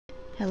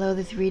Hello,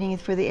 this reading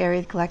is for the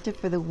Aries Collective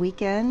for the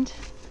weekend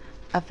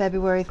of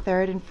February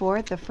 3rd and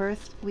 4th, the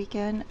first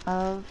weekend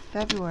of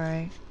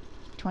February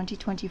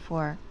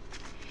 2024.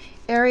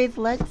 Aries,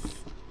 let's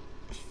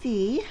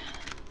see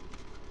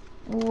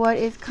what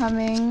is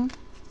coming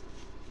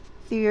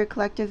through your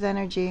collective's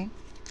energy.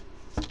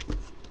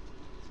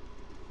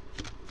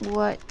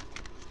 What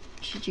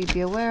should you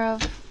be aware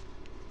of?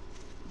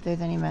 If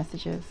there's any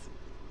messages.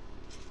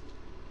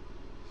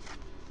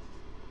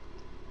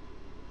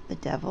 The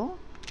Devil.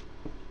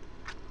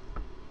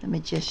 The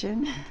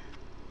Magician.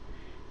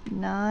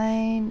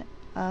 9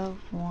 of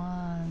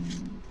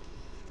Wands.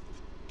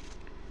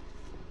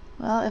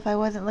 Well, if I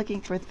wasn't looking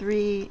for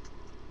 3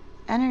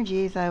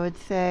 energies, I would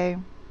say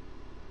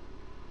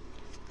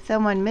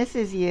someone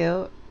misses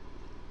you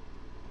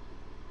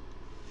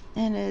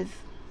and is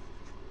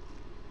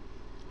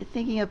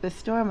thinking up a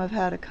storm of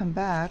how to come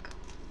back.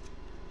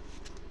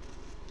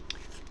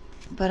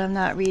 But I'm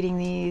not reading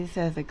these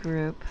as a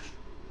group.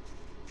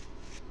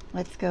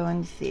 Let's go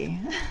and see.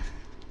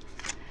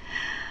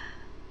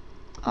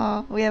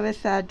 Oh, we have a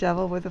sad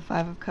devil with a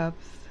 5 of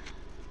Cups.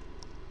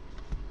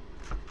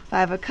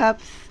 5 of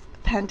Cups,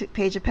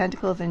 Page of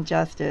Pentacles, and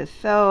Justice.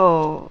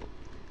 So,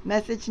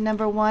 message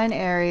number 1,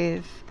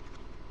 Aries.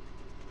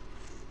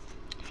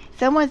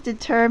 Someone's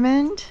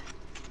determined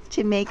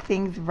to make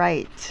things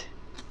right.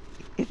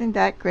 Isn't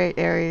that great,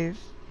 Aries?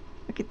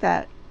 Look at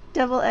that.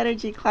 Devil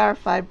energy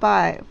clarified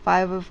by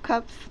 5 of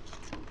Cups,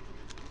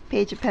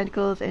 Page of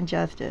Pentacles, and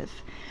Justice.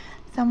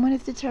 Someone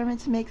is determined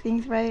to make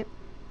things right.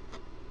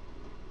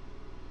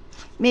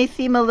 May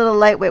seem a little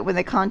lightweight when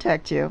they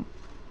contact you,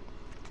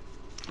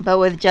 but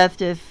with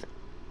Justice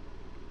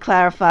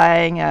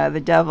clarifying the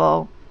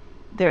devil,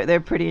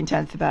 they're pretty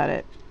intense about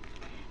it.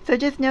 So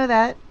just know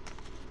that.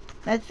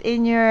 That's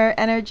in your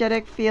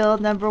energetic field,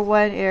 number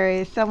 1,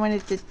 Aries. Someone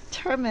is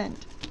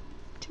determined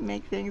to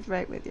make things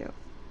right with you.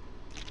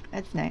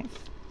 That's nice.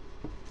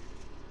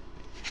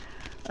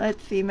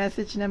 Let's see,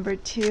 message number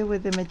 2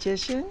 with the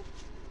Magician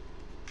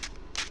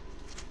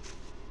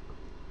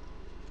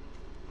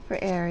for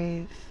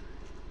Aries.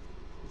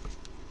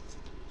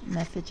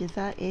 Message is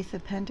that Ace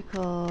of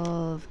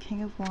Pentacles,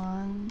 King of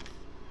Wands.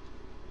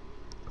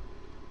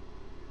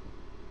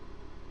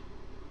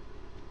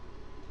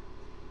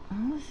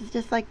 Oh, this is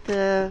just like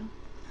the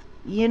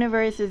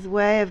universe's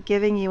way of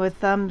giving you a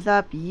thumbs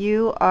up.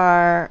 You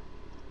are,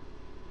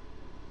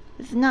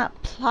 this is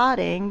not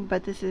plotting,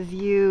 but this is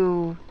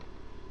you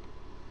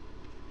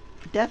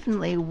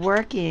definitely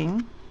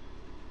working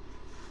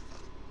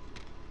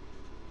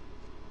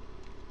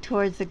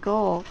towards a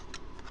goal.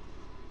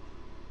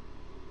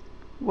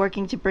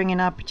 Working to bring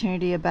an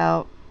opportunity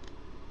about,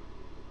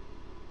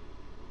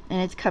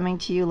 and it's coming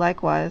to you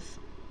likewise.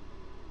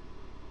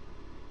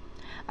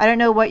 I don't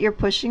know what you're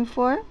pushing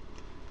for,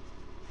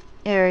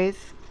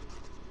 Aries,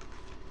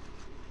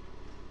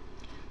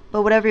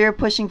 but whatever you're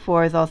pushing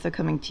for is also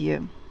coming to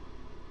you.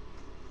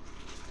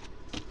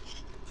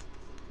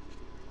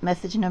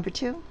 Message number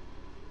 2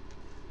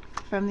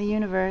 from the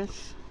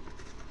universe.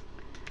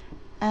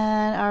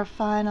 And our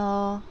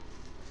final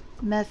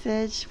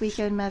message,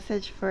 weekend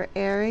message for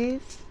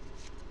Aries.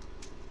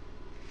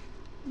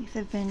 These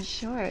have been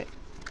short.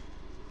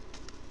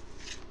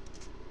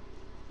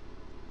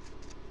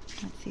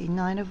 Let's see,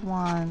 9 of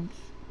Wands,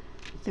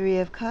 3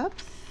 of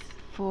Cups,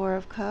 4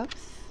 of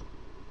Cups,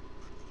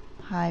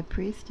 High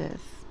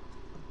Priestess.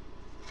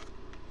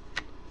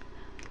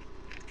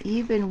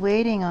 You've been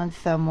waiting on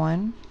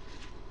someone.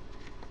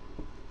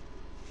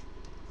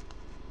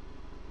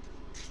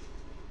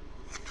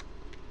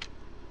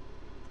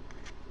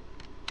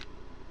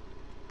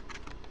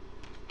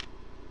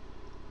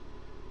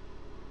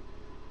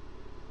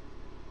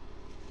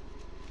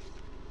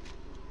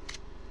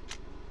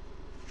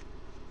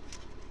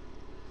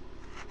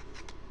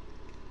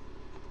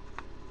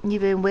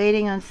 You've been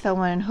waiting on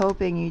someone and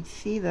hoping you'd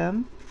see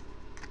them.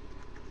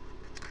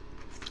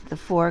 The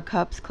 4 of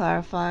Cups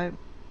clarified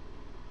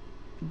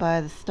by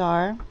the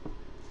Star.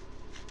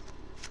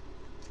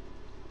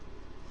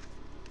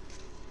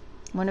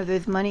 One of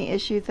those money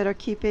issues that are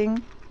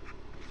keeping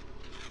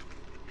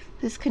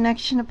this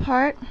connection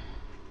apart.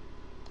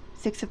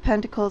 6 of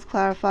Pentacles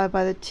clarified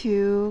by the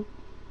 2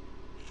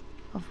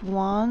 of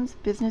Wands.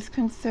 Business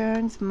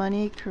concerns,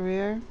 money,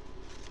 career.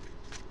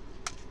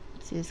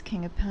 This is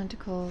King of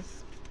Pentacles.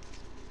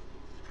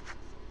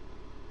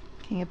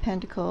 King of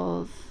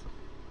Pentacles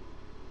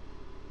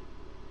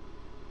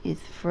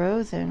is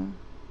frozen.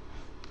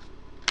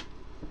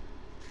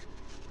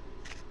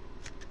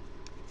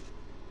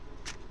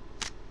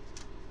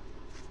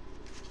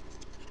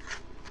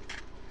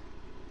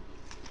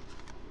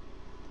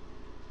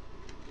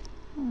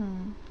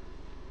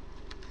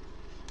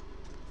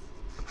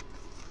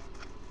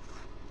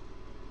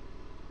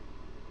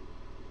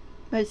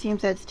 But it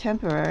seems that's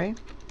temporary.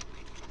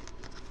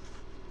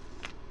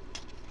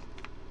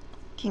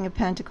 King of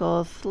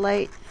Pentacles,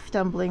 slight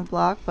stumbling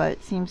block, but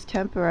it seems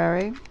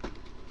temporary.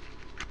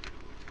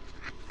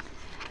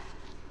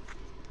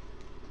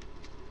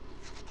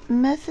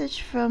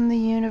 Message from the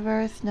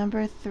universe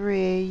number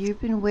 3.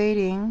 You've been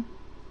waiting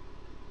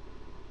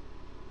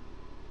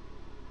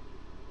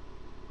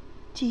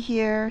to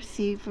hear,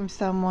 see from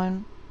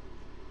someone.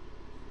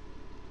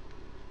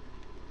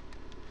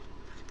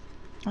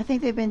 I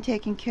think they've been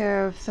taking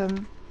care of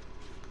some,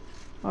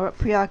 or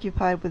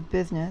preoccupied with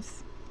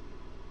business.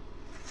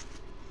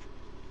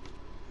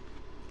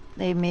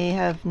 They may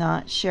have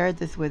not shared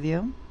this with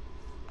you.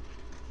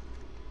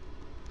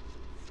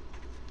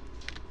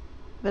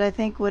 But I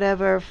think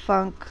whatever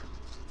funk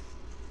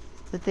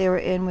that they were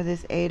in with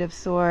this Eight of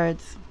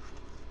Swords,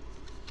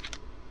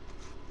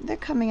 they're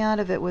coming out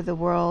of it with the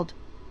World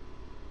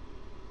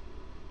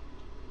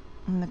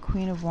and the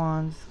Queen of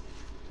Wands.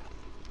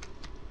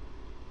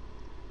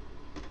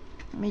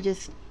 Let me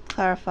just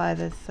clarify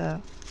this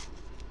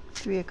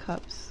Three of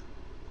Cups.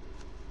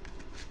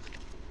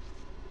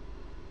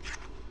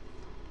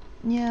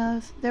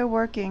 Yes, they're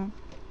working.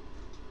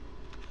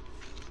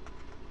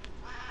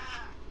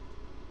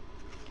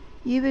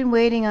 You've been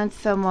waiting on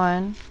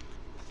someone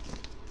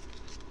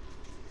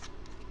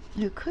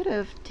who could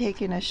have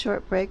taken a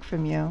short break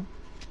from you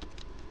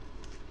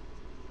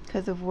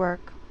because of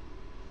work.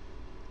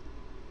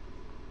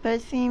 But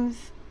it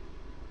seems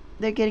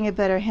they're getting a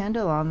better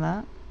handle on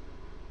that.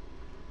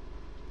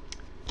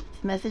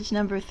 It's message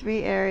number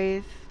 3,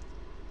 Aries.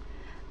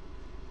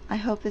 I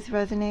hope this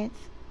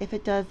resonates. If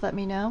it does, let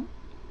me know.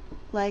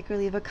 Like or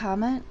leave a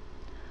comment.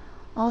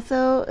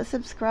 Also,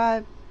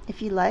 subscribe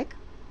if you like.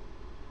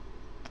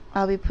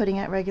 I'll be putting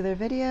out regular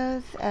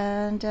videos,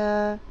 and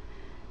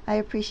I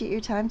appreciate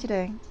your time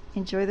today.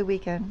 Enjoy the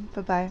weekend.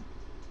 Bye-bye.